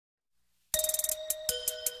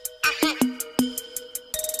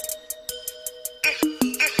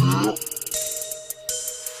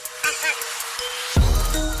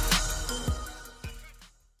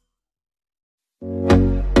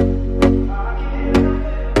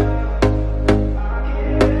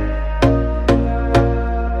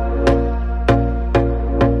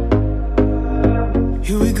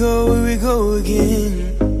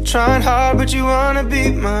Trying hard, but you wanna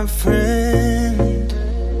be my friend.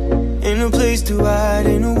 Ain't no place to hide,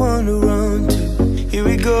 ain't no one to run to. Here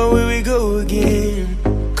we go again.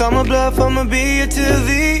 Call my bluff, I'ma be here till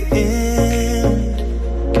the end.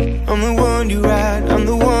 I'm the one you ride, I'm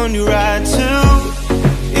the one you ride to.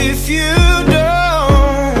 If you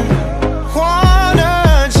don't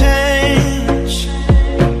wanna change,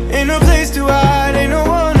 ain't no place to hide, ain't no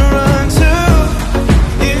one to run to.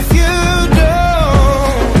 If you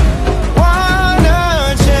don't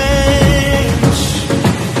wanna change,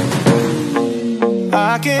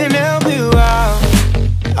 I can help you out,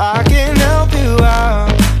 I can help you out,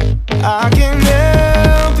 I can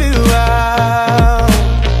help you out,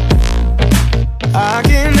 I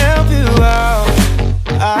can help you out,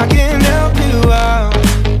 I can help you out,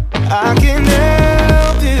 I can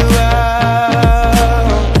help you out.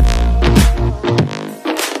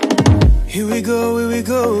 Here we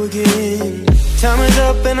go again. Time is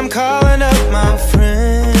up and I'm calling up my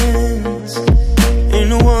friends. Ain't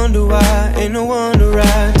no wonder why, ain't no one to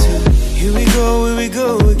ride to. Here we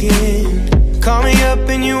go again. Call me up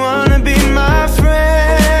and you wanna be my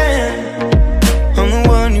friend. I'm the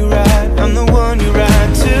one you ride, I'm the one you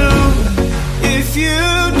ride to. If you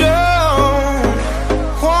don't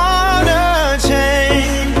wanna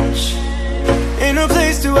change, ain't no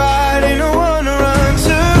place to hide, ain't no one to run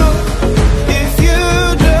to. If you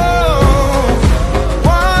don't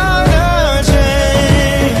wanna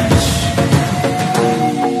change,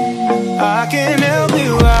 I can help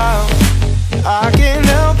you out, I can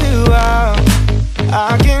help you out,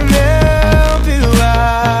 I can help you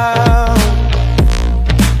out,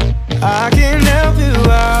 I can help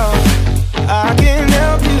you out, I can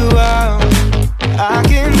help you out, I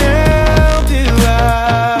can help you out,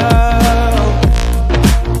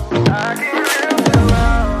 I can help you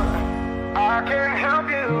out, I can help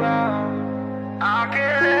you out, I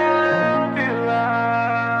can help you out.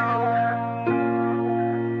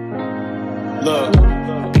 Look,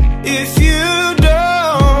 if you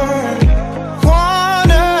don't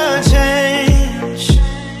wanna change,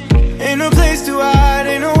 ain't no place to hide,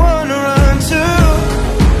 ain't no one to run to.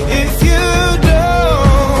 If you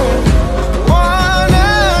don't wanna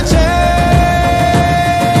change,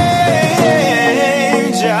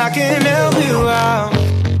 I can help you out,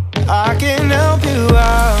 I can help you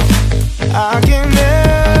out, I can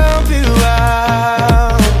help you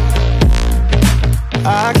out,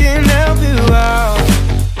 I can help you out,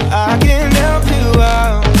 I can help you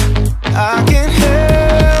out, I can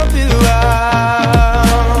help you out.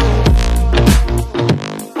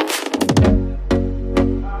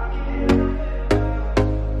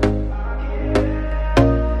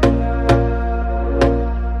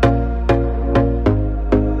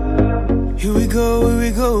 Here we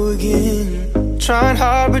go again. Trying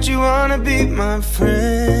hard, but you wanna be my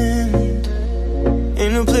friend.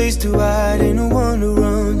 Ain't no place to hide, ain't no one to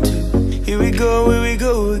run to. Here we go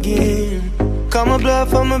again. Call my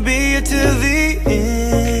bluff, I'ma be here till the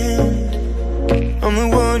end. I'm the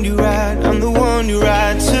one you ride, I'm the one you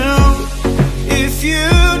ride to. If you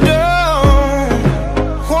don't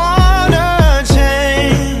wanna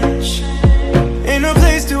change, ain't no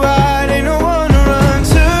place to hide, ain't no one to run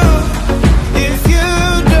to. If you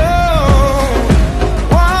don't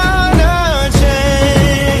wanna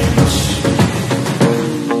change,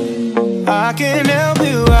 I can help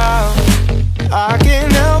you out, I can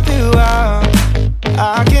help you out,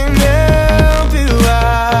 I can help you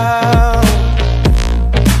out,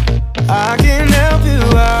 I can help you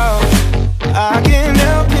out, I can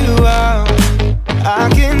help you out, I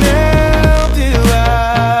can help you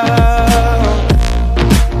out.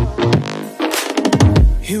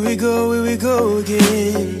 Here we go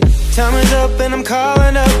again. Time is up and I'm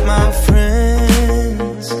calling up my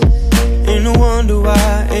friends. Ain't no wonder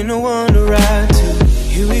why, ain't no one to ride to.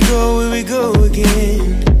 Here we go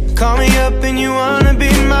again. Call me up and you wanna be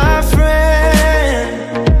my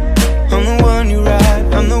friend. I'm the one you ride,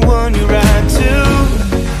 I'm the one you ride to.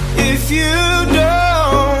 If you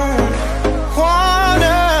don't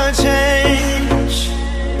wanna change,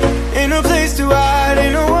 ain't no place to hide,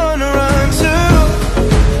 ain't no one to run to.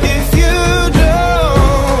 If you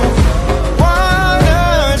don't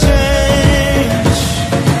wanna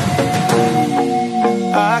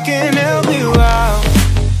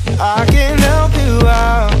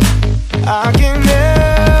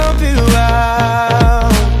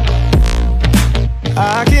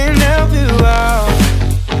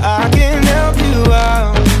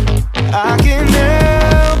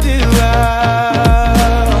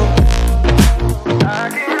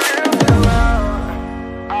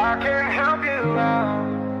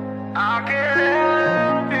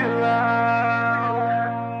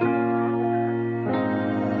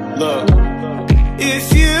If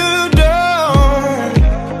you don't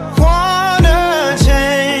wanna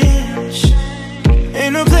change,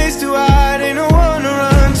 ain't no place to hide, ain't no one to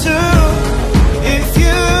run to. If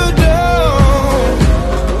you don't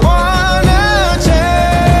wanna change,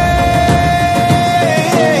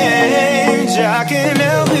 I can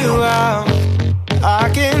help you out. I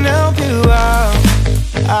can help you out.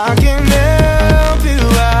 I can help you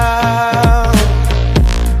out.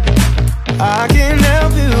 I can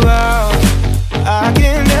help you out. I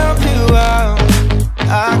can help you out.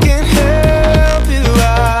 I can help you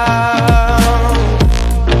out.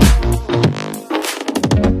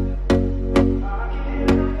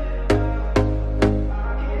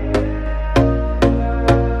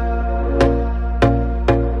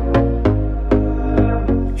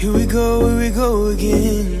 Here we go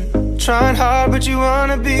again. Trying hard, but you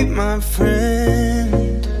wanna be my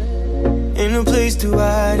friend. Ain't no place to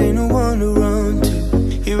hide, ain't no one to run to.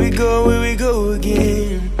 Here we go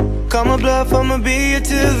again. Call my bluff, I'ma be here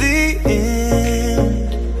till the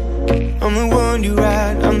end. I'm the one you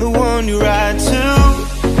ride, I'm the one you ride to.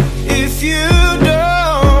 If you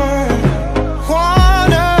don't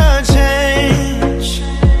wanna change,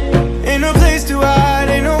 ain't no place to hide,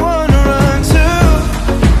 ain't no one to run to.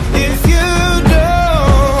 If you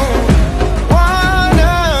don't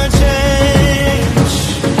wanna change,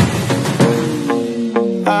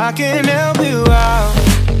 I can help you out.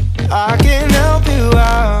 I can help you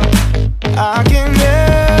out. I can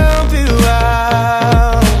help you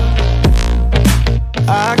out.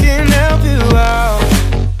 I can help you out.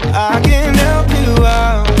 I can help you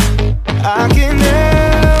out. I can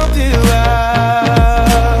help you out.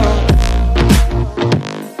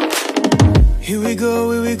 Here we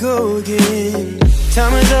go again.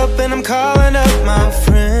 Time is up and I'm calling up my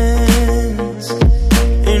friends.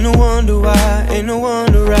 Ain't no wonder why, ain't no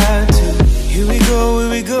one to ride to. Here we go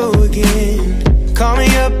again. Call me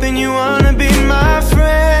up and you wanna be my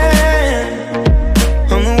friend.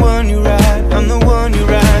 I'm the one you ride, I'm the one you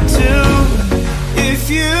ride to. If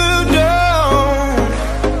you don't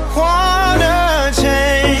wanna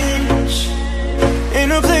change, ain't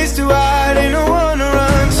no place to hide, ain't no one to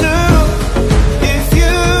run to. If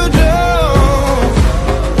you don't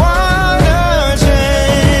wanna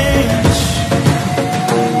change,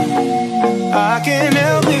 I can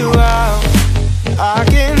help you out. I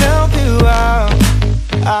can help you out.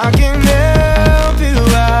 I can help you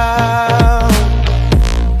out.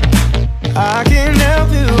 I can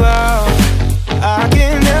help you out. I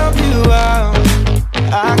can help you out. I can help you out.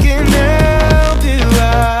 I can help you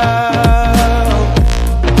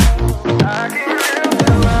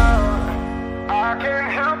out. I can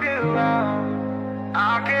help you out.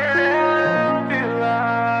 I can help you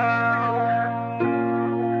out.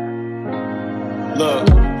 Look,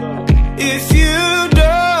 if you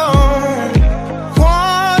don't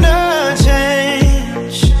wanna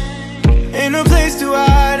change, ain't no place to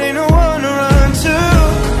hide, ain't no one to run to.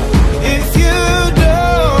 If you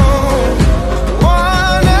don't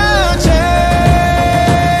wanna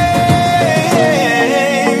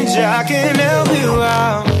change, I can help you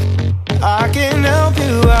out. I can help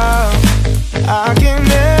you out. I can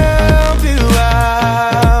help you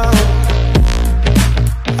out.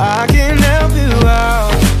 I can help you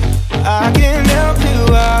out. I can help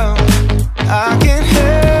you out. I can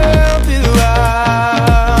help you out.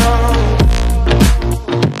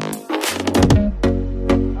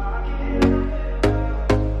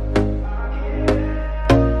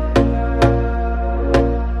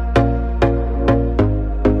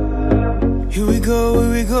 Here we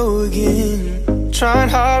go again. Trying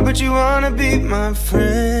hard, but you wanna be my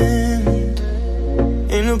friend.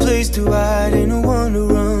 Ain't no place to hide, ain't no one to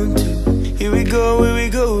run to. Here we go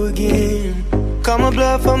again. Call my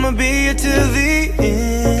bluff, I'ma be here till the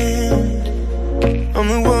end. I'm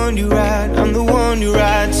the one you ride, I'm the one you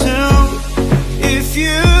ride to. If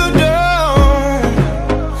you don't